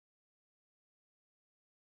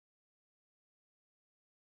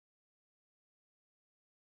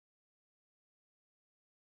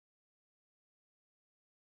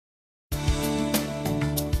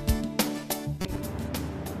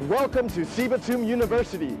Welcome to Sripatum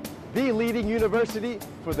University, the leading university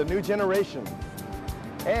for the new generation.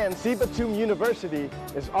 And Sripatum University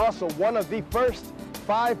is also one of the first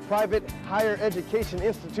 5 private higher education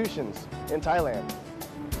institutions in Thailand.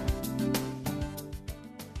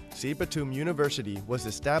 Sripatum University was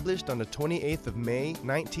established on the 28th of May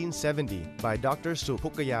 1970 by Dr.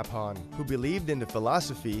 Supukayapan, who believed in the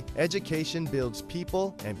philosophy, education builds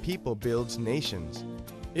people and people builds nations.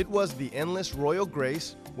 It was the endless royal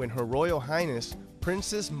grace when Her Royal Highness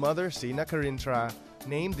Princess Mother Srinakarintra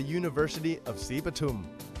named the University of Sripatum,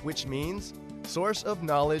 which means source of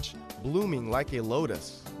knowledge blooming like a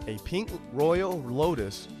lotus. A pink royal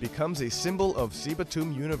lotus becomes a symbol of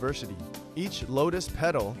Sripatum University. Each lotus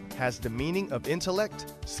petal has the meaning of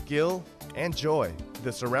intellect, skill, and joy.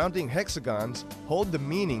 The surrounding hexagons hold the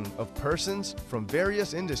meaning of persons from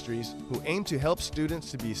various industries who aim to help students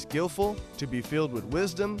to be skillful, to be filled with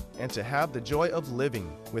wisdom, and to have the joy of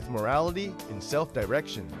living with morality and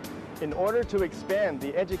self-direction. In order to expand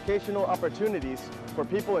the educational opportunities for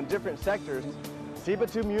people in different sectors,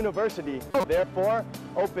 Sripatum University therefore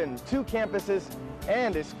opened 2 campuses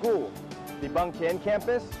and a school, the Bangkhen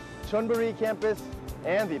campus, Chonburi campus,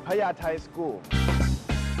 and the Payathai school.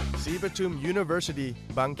 Sripatum University,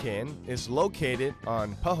 Bangkhen is located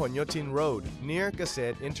on Pahonyotin Road near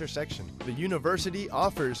Kaset intersection. The university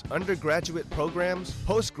offers undergraduate programs,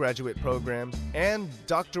 postgraduate programs, and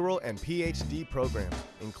doctoral and PhD programs,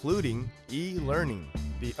 including e-learning.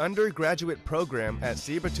 The undergraduate program at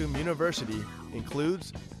Sripatum University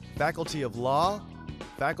includes Faculty of Law,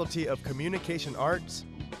 Faculty of Communication Arts,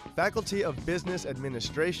 Faculty of Business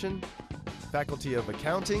Administration, Faculty of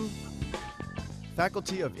Accounting,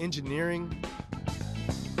 Faculty of Engineering,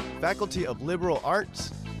 Faculty of Liberal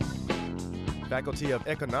Arts, Faculty of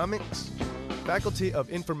Economics, Faculty of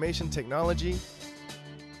Information Technology,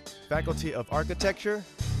 Faculty of Architecture,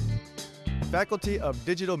 Faculty of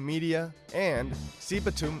Digital Media, and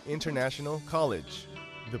Sripatum International College.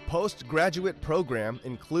 The postgraduate program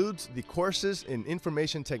includes the courses in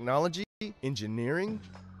Information Technology, Engineering,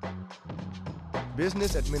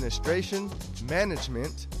 Business Administration,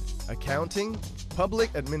 Management, Accounting,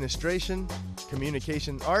 Public Administration,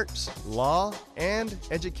 Communication Arts, Law, and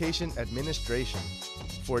Education Administration.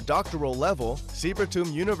 For doctoral level,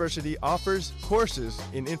 Sripatum University offers courses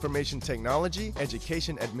in Information Technology,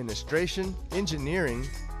 Education Administration, Engineering,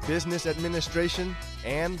 Business Administration,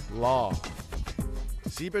 and Law.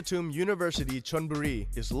 Sripatum University Chonburi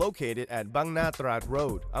is located at Bang Na Trat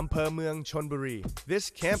Road, Ampher Mueang, Chonburi. This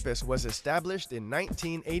campus was established in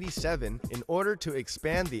 1987 in order to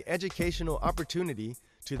expand the educational opportunity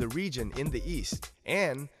to the region in the east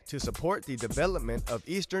and to support the development of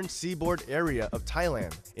Eastern Seaboard area of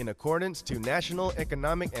Thailand in accordance to National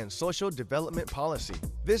Economic and Social Development Policy.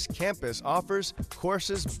 This campus offers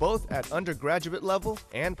courses both at undergraduate level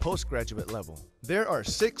and postgraduate level. There are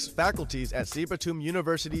 6 faculties at Sripatum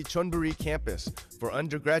University Chonburi campus for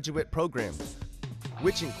undergraduate programs,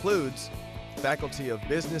 which includes Faculty of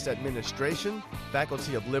Business Administration,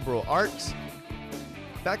 Faculty of Liberal Arts,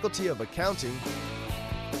 Faculty of Accounting,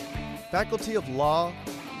 Faculty of Law,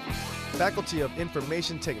 Faculty of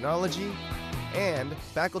Information Technology, and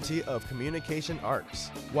Faculty of Communication Arts,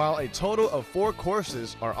 while a total of 4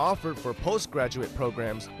 courses are offered for postgraduate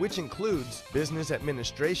programs, which includes Business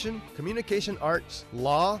Administration, Communication Arts,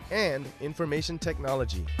 Law, and Information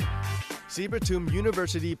Technology. Sripatum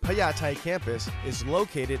University Payathai campus is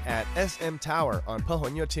located at SM Tower on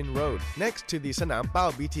Pahonyotin Road, next to the Sanam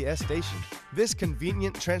Pao BTS station. This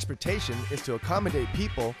convenient transportation is to accommodate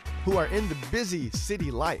people who are in the busy city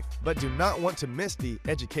life but do not want to miss the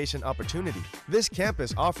education opportunity. This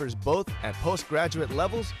campus offers both at postgraduate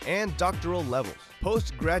levels and doctoral levels.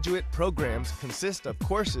 Postgraduate programs consist of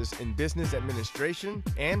courses in business administration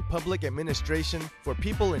and public administration for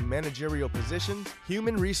people in managerial positions,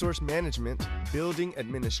 human resource management, building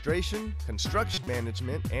administration, construction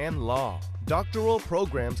management, and law. Doctoral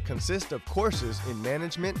programs consist of courses in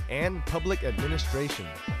management and public administration.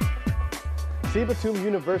 Sripatum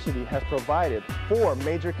University has provided 4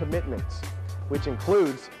 major commitments, which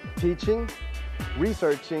includes teaching,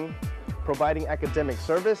 researching, providing academic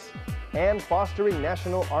service, and fostering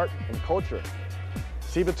national art and culture.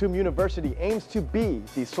 Sripatum University aims to be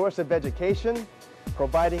the source of education,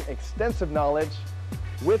 providing extensive knowledge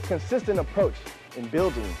with consistent approach in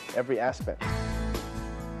building every aspect.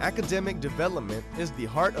 Academic development is the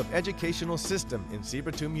heart of educational system in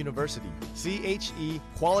Sripatum University. CHE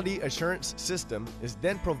Quality Assurance System is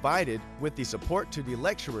then provided with the support to the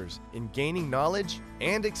lecturers in gaining knowledge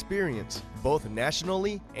and experience both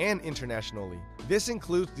nationally and internationally. This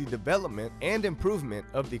includes the development and improvement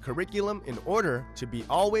of the curriculum in order to be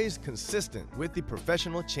always consistent with the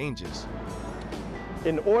professional changes.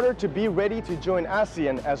 In order to be ready to join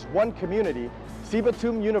ASEAN as one community,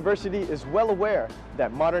 Sripatum University is well aware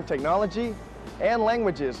that modern technology and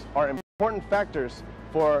languages are important factors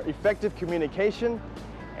for effective communication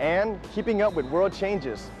and keeping up with world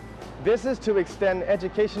changes. This is to extend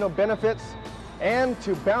educational benefits and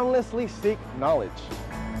to boundlessly seek knowledge.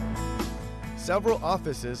 Several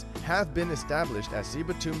offices have been established at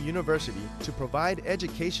Sripatum University to provide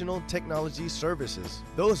educational technology services.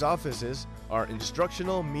 Those offices are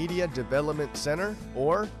Instructional Media Development Center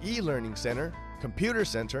or E-Learning Center, Computer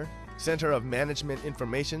Center, Center of Management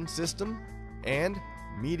Information System, and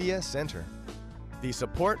Media Center. The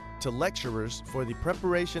support to lecturers for the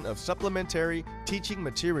preparation of supplementary teaching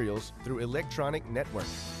materials through electronic network.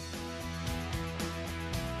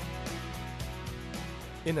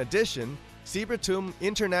 In addition, Sripatum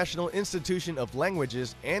International Institution of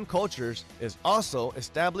Languages and Cultures is also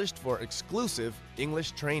established for exclusive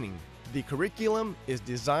English training. The curriculum is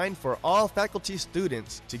designed for all faculty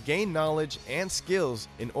students to gain knowledge and skills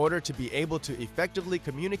in order to be able to effectively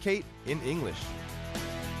communicate in English.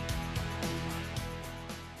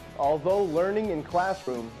 Although learning in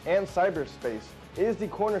classroom and cyberspace is the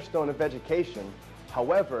cornerstone of education,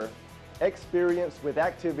 however, experience with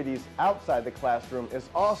activities outside the classroom is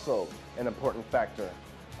also an important factor.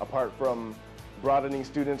 Apart from broadening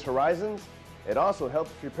students' horizons, it also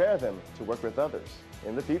helps prepare them to work with others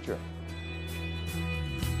in the future.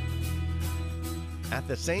 At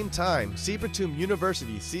the same time, Sripatum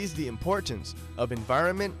University sees the importance of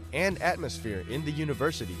environment and atmosphere in the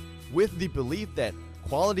university, with the belief that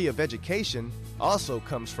quality of education also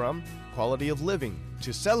comes from quality of living.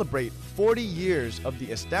 To celebrate 40 years of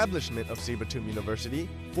the establishment of Sripatum University,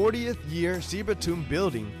 40th year Sripatum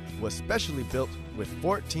building was specially built with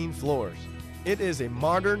 14 floors. It is a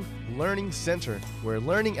modern learning center where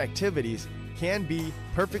learning activities can be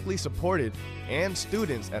perfectly supported and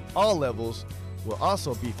students at all levels will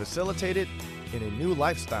also be facilitated in a new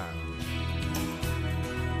lifestyle.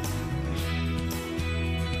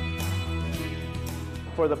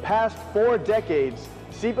 For the past 4 decades,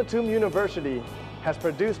 Sripatum University has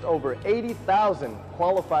produced over 80,000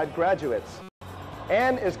 qualified graduates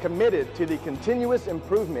and is committed to the continuous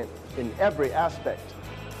improvement in every aspect.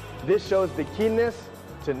 This shows the keenness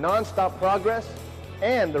to non-stop progress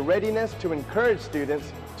and the readiness to encourage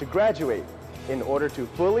students to graduate in order to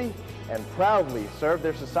fully and proudly serve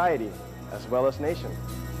their society as well as nation.